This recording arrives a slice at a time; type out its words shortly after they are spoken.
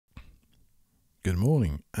Good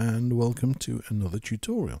morning and welcome to another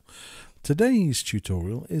tutorial. Today's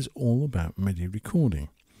tutorial is all about MIDI recording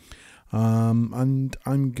and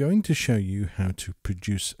I'm going to show you how to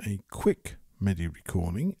produce a quick MIDI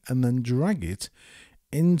recording and then drag it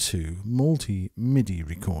into multi-MIDI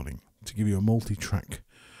recording to give you a multi-track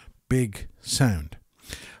big sound.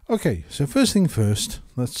 Okay, so first thing first,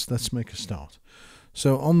 let's make a start.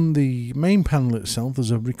 So on the main panel itself there's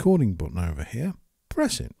a recording button over here.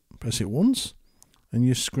 Press it once and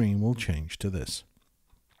your screen will change to this.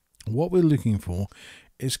 What we're looking for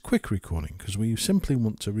is quick recording because we simply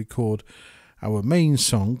want to record our main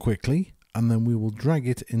song quickly and then we will drag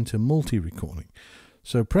it into multi-recording.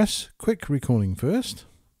 So press quick recording first,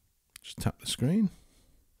 just tap the screen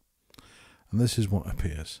and this is what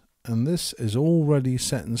appears, and this is already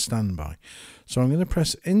set in standby. So I'm going to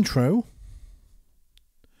press intro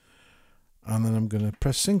and then I'm going to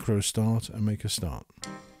press synchro start and make a start.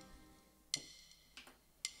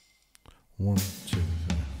 1, 2, 3.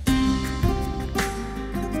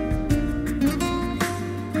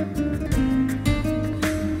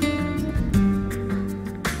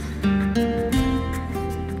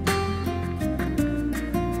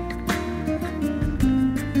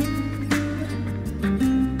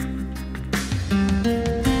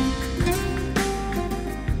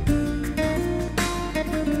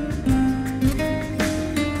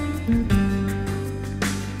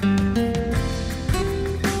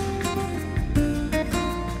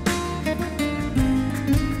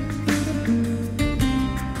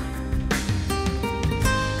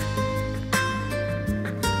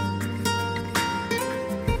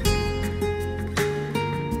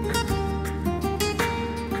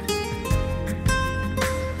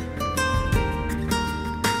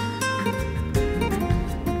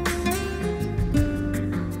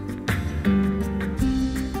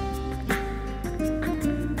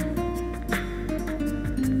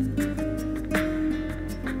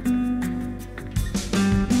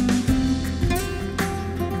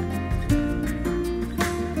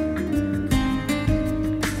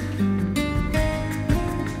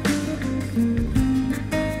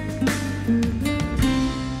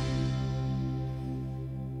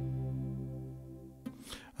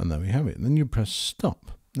 And there we have it. And then you press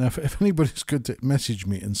stop. Now, if anybody's going to message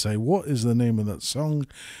me and say, what is the name of that song?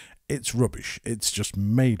 It's rubbish. It's just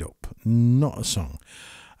made up, not a song.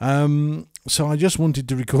 So I just wanted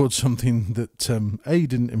to record something that A,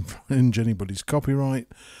 didn't infringe anybody's copyright,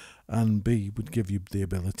 and B, would give you the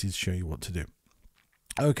ability to show you what to do.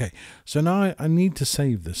 Okay, so now I need to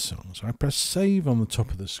save this song. So I press save on the top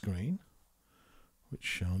of the screen,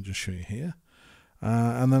 which I'll just show you here.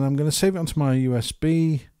 And then I'm going to save it onto my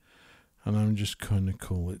USB, and I'm just going to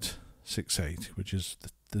call it 68, which is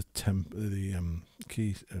the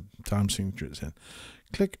key time signature it's in.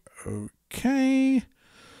 Click OK.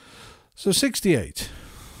 So 68.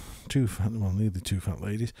 Nearly two fat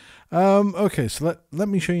ladies. Okay, so let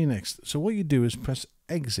me show you next. So what you do is press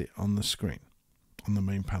exit on the screen, on the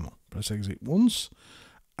main panel. Press exit once,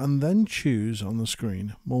 and then choose on the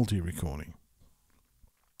screen multi-recording.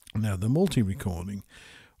 Now the multi-recording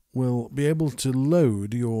will be able to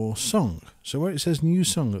load your song. So where it says new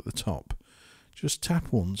song at the top, just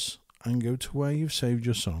tap once and go to where you've saved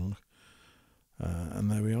your song.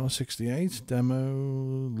 And there we are, 68,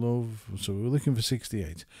 demo, love. So we're looking for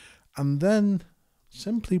 68. And then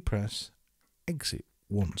simply press exit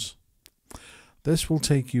once. This will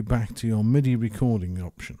take you back to your MIDI recording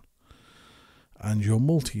option and your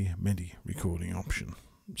multi-MIDI recording option.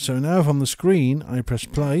 So now if on the screen I press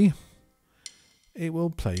play, it will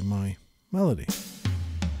play my melody.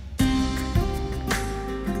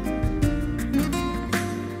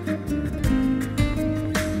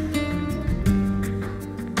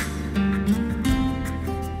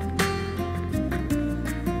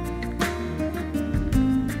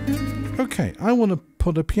 Okay, I want to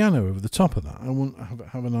put a piano over the top of that. I want to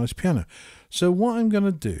have a nice piano. So what I'm going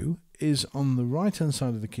to do is on the right hand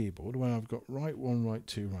side of the keyboard, where I've got right 1, right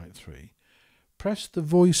 2, right 3, press the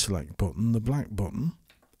voice select button, the black button,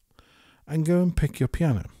 and go and pick your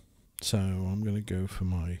piano. So I'm going to go for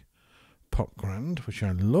my Pop Grand, which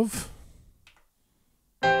I love.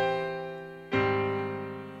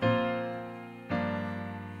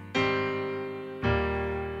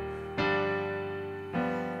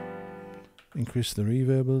 Increase the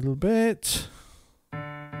reverb a little bit.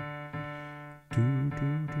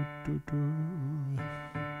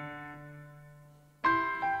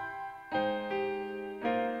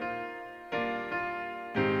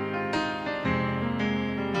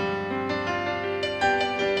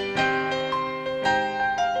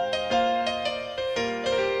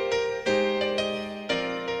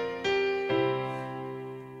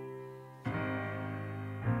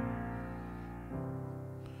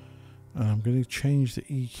 And I'm going to change the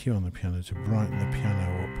EQ on the piano to brighten the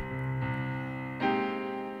piano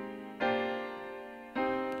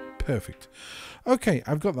up. Perfect. Okay,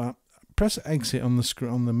 I've got that. Press exit on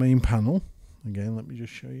the main panel. Again, let me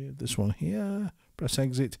just show you this one here. Press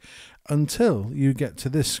exit until you get to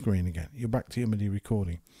this screen again. You're back to your MIDI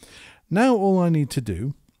recording. Now all I need to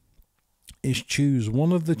do is choose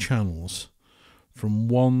one of the channels from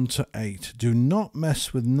 1 to 8. Do not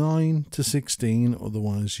mess with 9 to 16,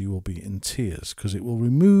 otherwise you will be in tears, because it will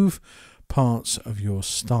remove parts of your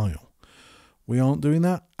style. We aren't doing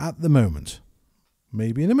that at the moment.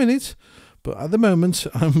 Maybe in a minute, but at the moment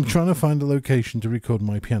I'm trying to find a location to record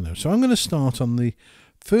my piano. So I'm going to start on the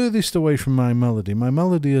furthest away from my melody. My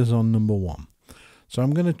melody is on number 1. So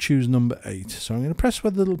I'm going to choose number 8. So I'm going to press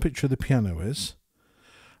where the little picture of the piano is.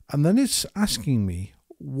 And then it's asking me,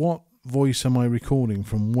 what voice am I recording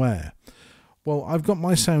from where? Well, I've got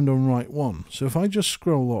my sound on right 1. So if I just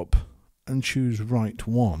scroll up and choose right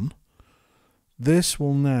 1, this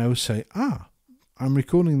will now say, I'm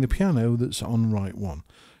recording the piano that's on right 1.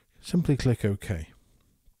 Simply click OK.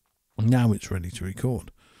 Now it's ready to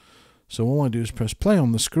record. So all I do is press play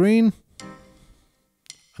on the screen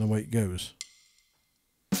and away it goes.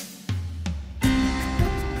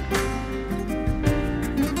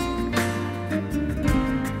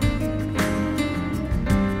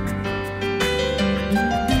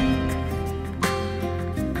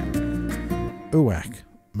 Uack,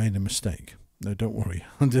 made a mistake. No, don't worry,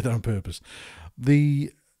 I did it on purpose.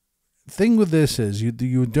 The thing with this is you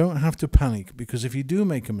don't have to panic, because if you do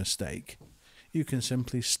make a mistake, you can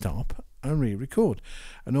simply stop and re-record.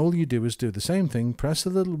 And all you do is do the same thing, press the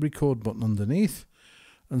little record button underneath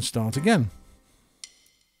and start again.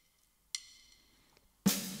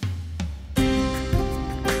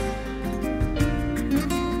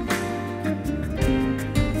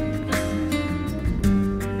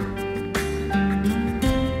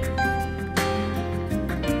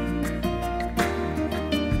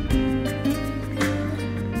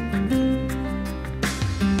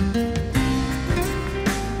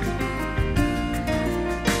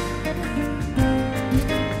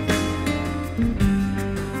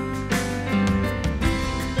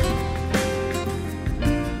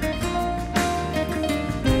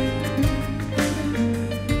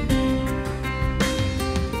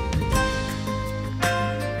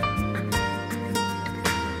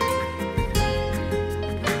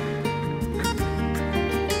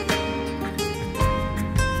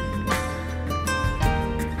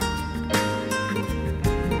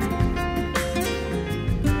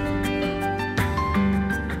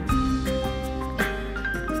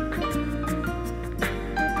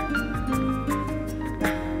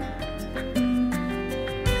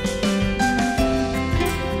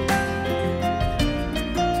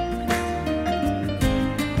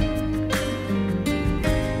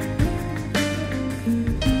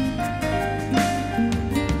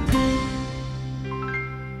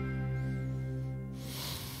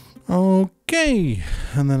 Okay,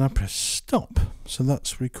 and then I press stop. So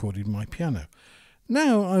that's recorded my piano.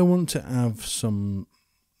 Now I want to have some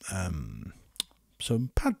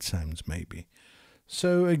pad sounds maybe.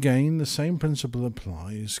 So again, the same principle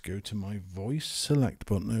applies. Go to my voice select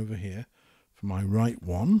button over here for my right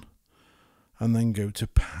 1, and then go to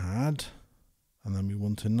pad, and then we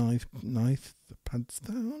want a nice pad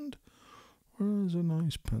sound. Where is a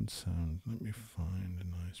nice pad sound? Let me find a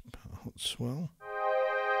nice pad. Hot swell.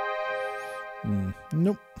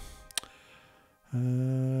 Nope.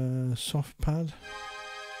 Soft pad.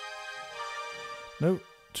 Nope.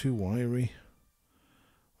 Too wiry.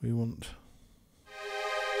 We want.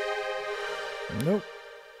 Nope.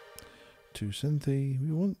 Too synthy.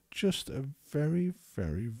 We want just a very,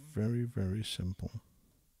 very, very, very simple.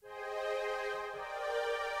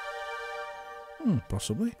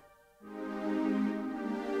 Possibly.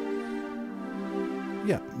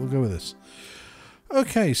 Yeah, we'll go with this.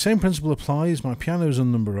 Okay, same principle applies. My piano's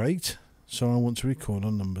on number 8, so I want to record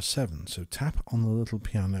on number 7. So tap on the little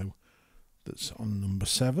piano that's on number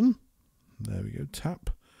 7. There we go,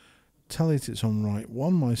 tap. Tell it it's on right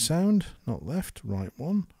 1, my sound, not left, right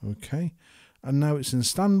 1. Okay, and now it's in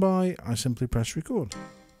standby. I simply press record.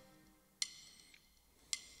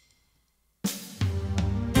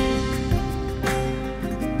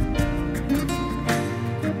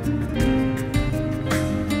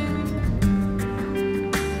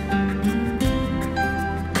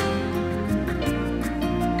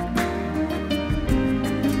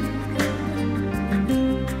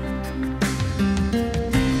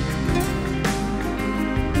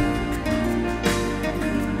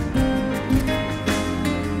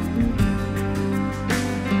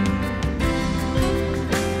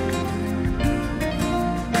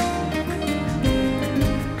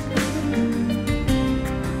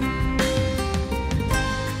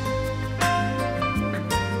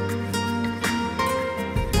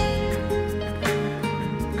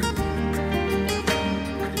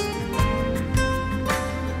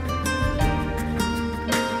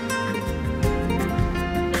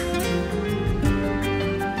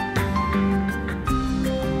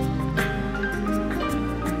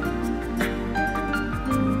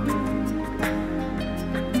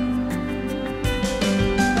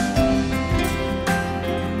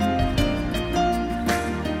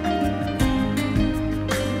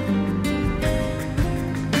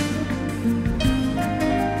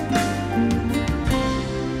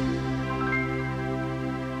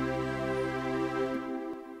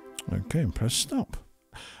 Okay, and press stop.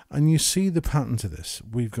 And you see the pattern to this.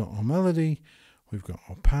 We've got our melody, we've got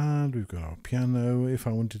our pad, we've got our piano. If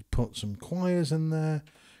I wanted to put some choirs in there,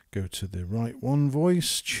 go to the right one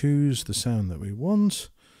voice, choose the sound that we want.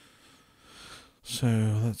 So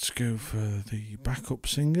let's go for the backup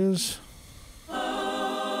singers.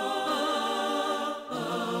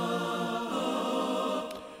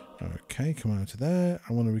 Okay, come out of there.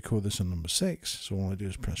 I want to record this on number 6, so all I do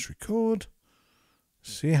is press record.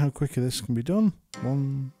 See how quickly this can be done.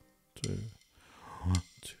 1, 2, 1,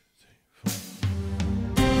 2, 3, 4.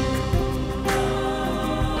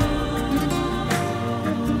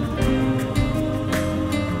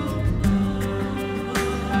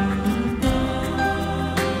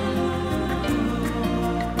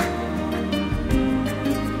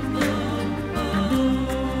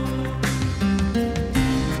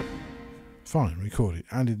 Fine, recorded,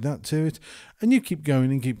 added that to it, and you keep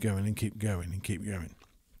going and keep going and keep going and keep going.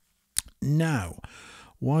 Now,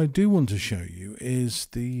 what I do want to show you is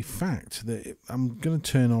the fact that I'm going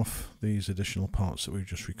to turn off these additional parts that we've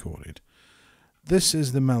just recorded. This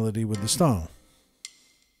is the melody with the style.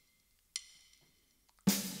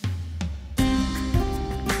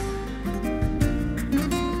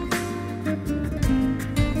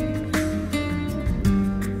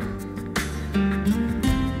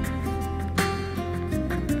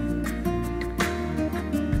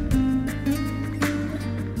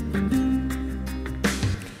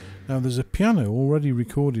 Now there's a piano already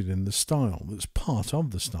recorded in the style that's part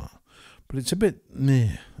of the style, but it's a bit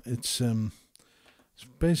meh. It's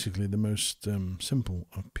basically the most simple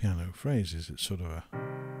of piano phrases. It's sort of a...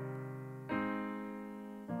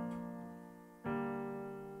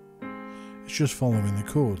 It's just following the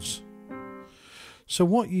chords. So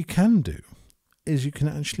what you can do is you can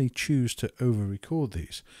actually choose to over-record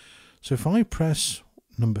these. So if I press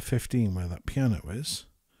number 15 where that piano is,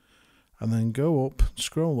 and then go up,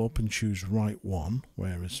 scroll up and choose right one,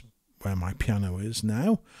 where my piano is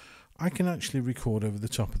now, I can actually record over the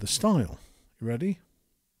top of the style. You ready?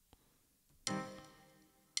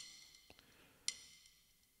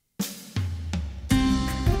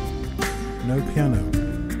 No piano.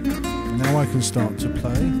 Now I can start to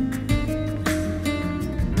play.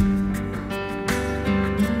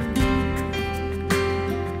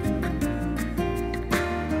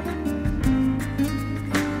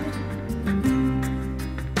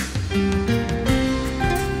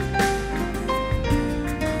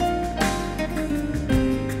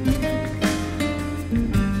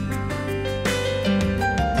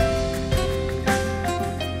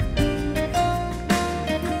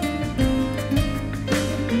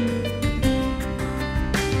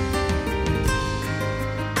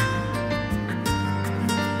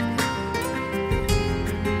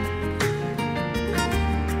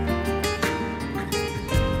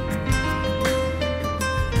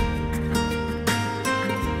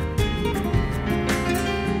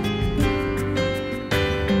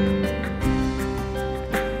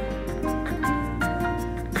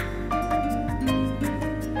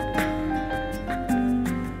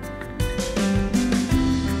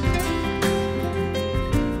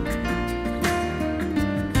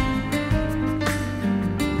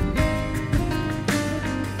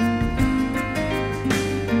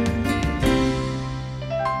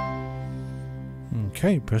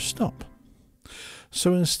 Okay, press stop.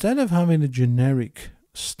 So instead of having a generic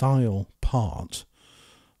style part,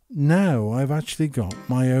 now I've actually got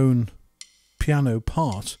my own piano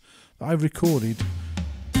part that I've recorded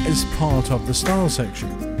as part of the style section.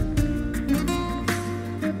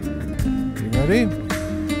 You ready?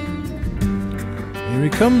 Here he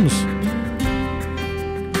comes.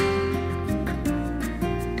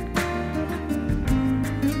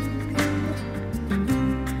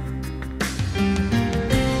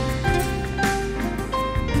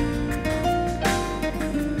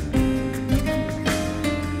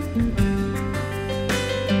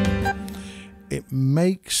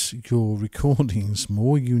 Makes your recordings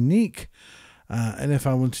more unique, and if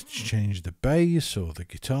I wanted to change the bass or the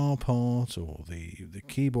guitar part or the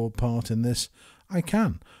keyboard part in this, I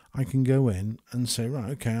can go in and say, right,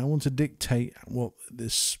 okay, I want to dictate what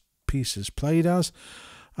this piece is played as,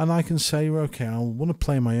 and I can say, okay, I want to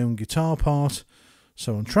play my own guitar part,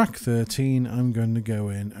 so on track 13 I'm going to go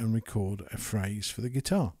in and record a phrase for the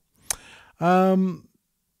guitar.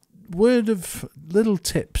 Word of little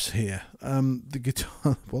tips here. The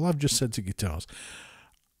guitar, well, I've just said to guitars,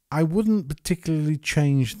 I wouldn't particularly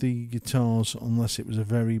change the guitars unless it was a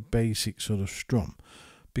very basic sort of strum,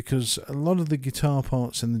 because a lot of the guitar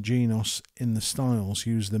parts in the Genos in the styles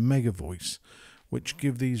use the mega voice, which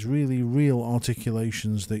give these really real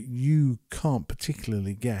articulations that you can't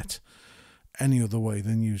particularly get any other way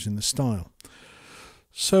than using the style.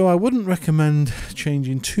 So I wouldn't recommend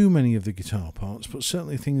changing too many of the guitar parts, but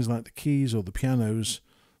certainly things like the keys or the pianos,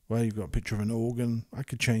 where you've got a picture of an organ, I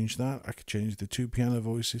could change that. I could change the 2 piano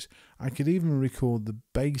voices. I could even record the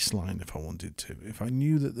bass line if I wanted to. If I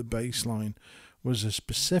knew that the bass line was a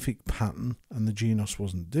specific pattern and the Genos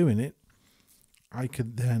wasn't doing it, I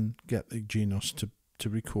could then get the Genos to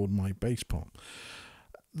record my bass part.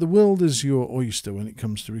 The world is your oyster when it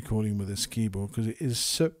comes to recording with this keyboard, because it is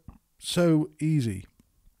so easy,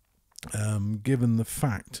 given the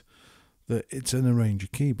fact that it's an arranger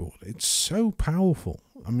keyboard. It's so powerful.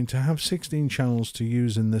 I mean, to have 16 channels to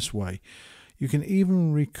use in this way, you can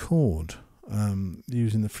even record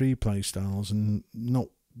using the free play styles and not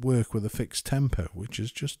work with a fixed tempo, which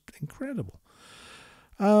is just incredible.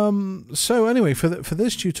 So anyway, for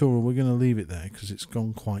this tutorial, we're going to leave it there because it's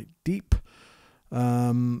gone quite deep.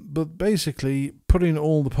 But basically, putting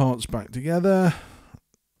all the parts back together.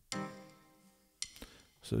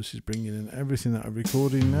 So this is bringing in everything that I'm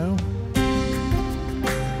recording now.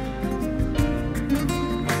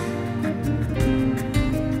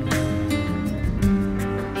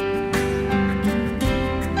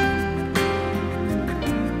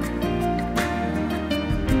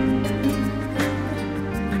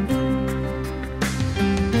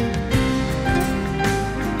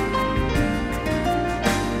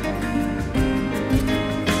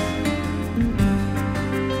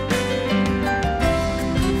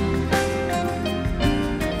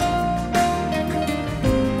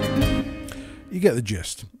 You get the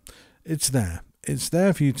gist. It's there. It's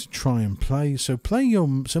there for you to try and play. So play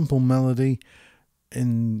your simple melody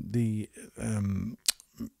in the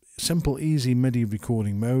simple, easy MIDI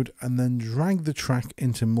recording mode, and then drag the track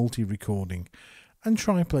into multi-recording and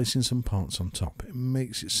try placing some parts on top. It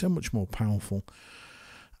makes it so much more powerful.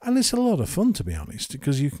 And it's a lot of fun, to be honest,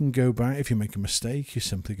 because you can go back. If you make a mistake, you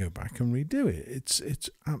simply go back and redo it. It's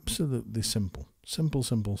absolutely simple. Simple,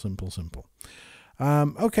 simple, simple, simple.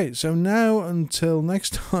 Okay, so now until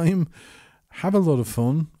next time, have a lot of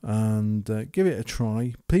fun and give it a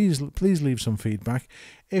try. Please leave some feedback.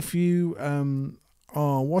 If you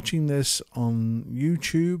are watching this on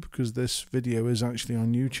YouTube, because this video is actually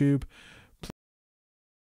on YouTube,